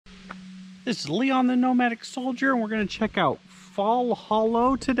This is Leon the Nomadic Soldier, and we're going to check out Fall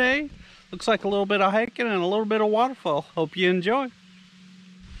Hollow today. Looks like a little bit of hiking and a little bit of waterfall. Hope you enjoy.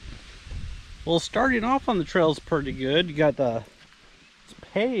 Well, starting off on the trail is pretty good. You got it's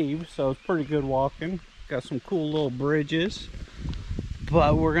paved, so it's pretty good walking. Got some cool little bridges.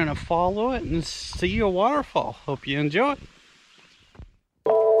 But we're going to follow it and see a waterfall. Hope you enjoy.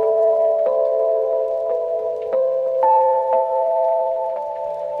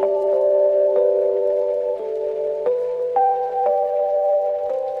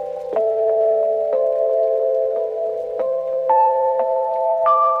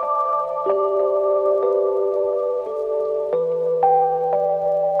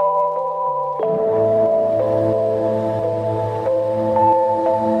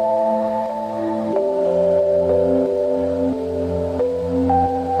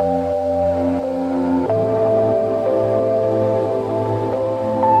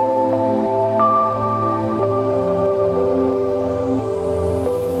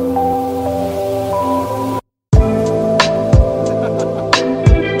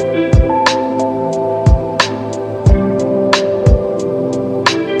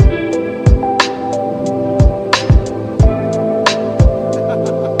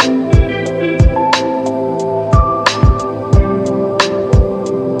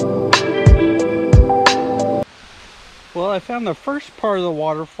 Well, I found the first part of the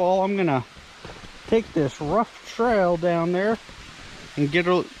waterfall. I'm gonna take this rough trail down there and get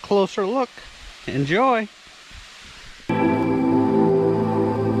a closer look. Enjoy.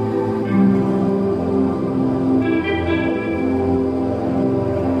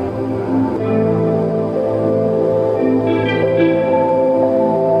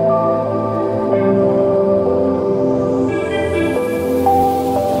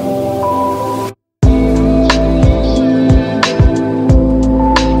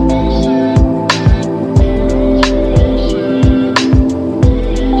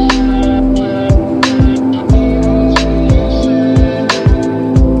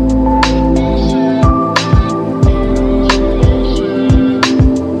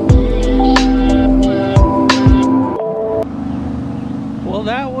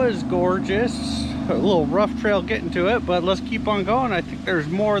 That was gorgeous. A little rough trail getting to it, but let's keep on going. I think there's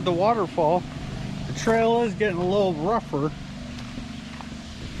more of the waterfall. The trail is getting a little rougher.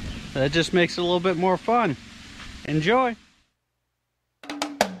 That just makes it a little bit more fun. Enjoy.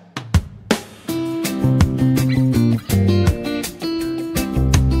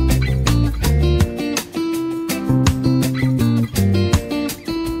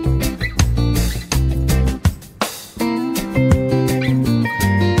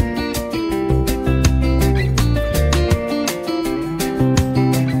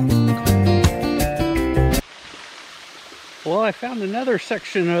 Well, I found another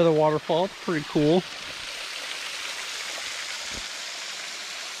section of the waterfall. It's pretty cool.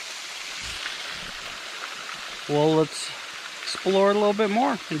 Well, let's explore a little bit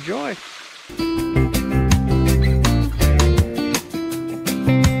more. Enjoy.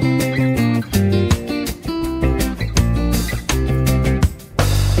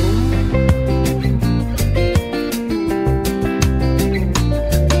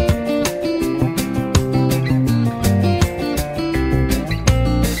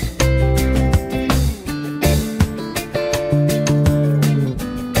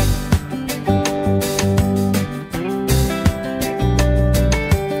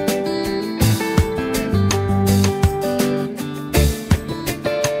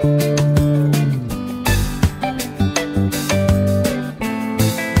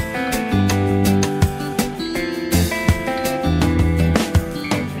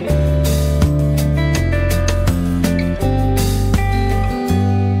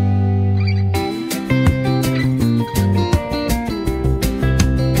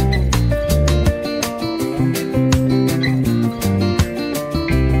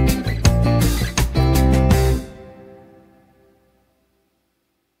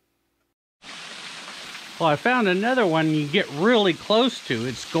 Well, I found another one you get really close to.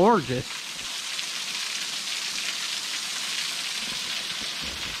 It's gorgeous.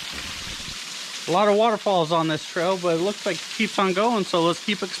 A lot of waterfalls on this trail, but it looks like it keeps on going, so let's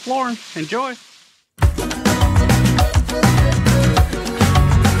keep exploring. Enjoy.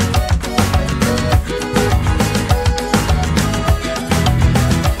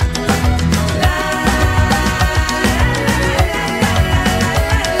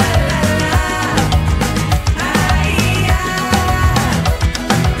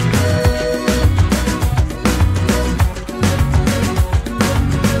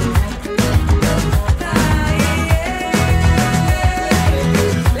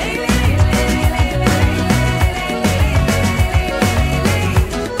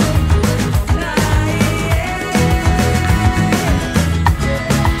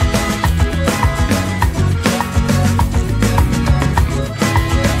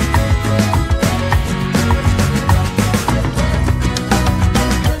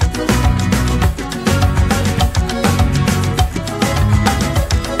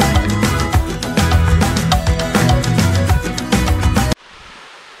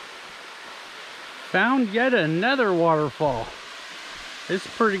 Found yet another waterfall. It's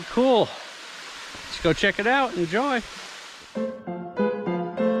pretty cool. Let's go check it out. Enjoy.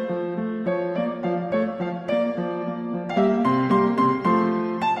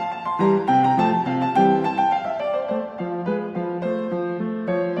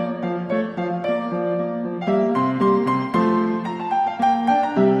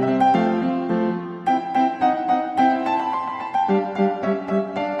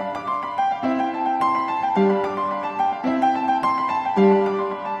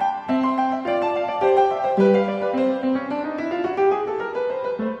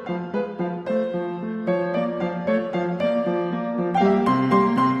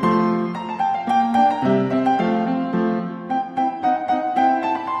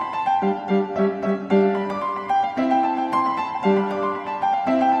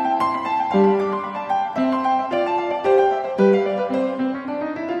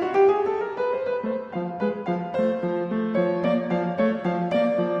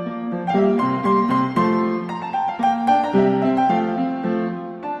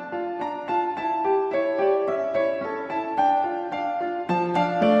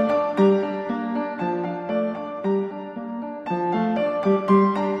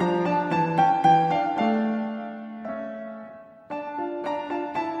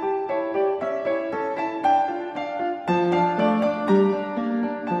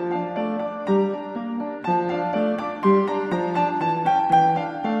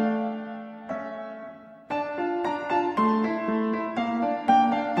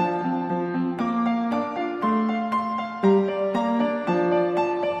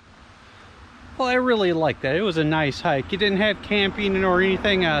 Well, I really liked that. It was a nice hike. It didn't have camping or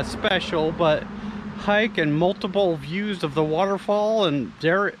anything special, but hike and multiple views of the waterfall and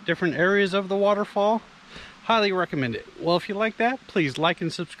different areas of the waterfall. Highly recommend it. Well, if you like that, please like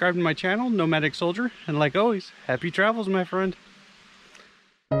and subscribe to my channel, Nomadic Soldier. And like always, happy travels, my friend.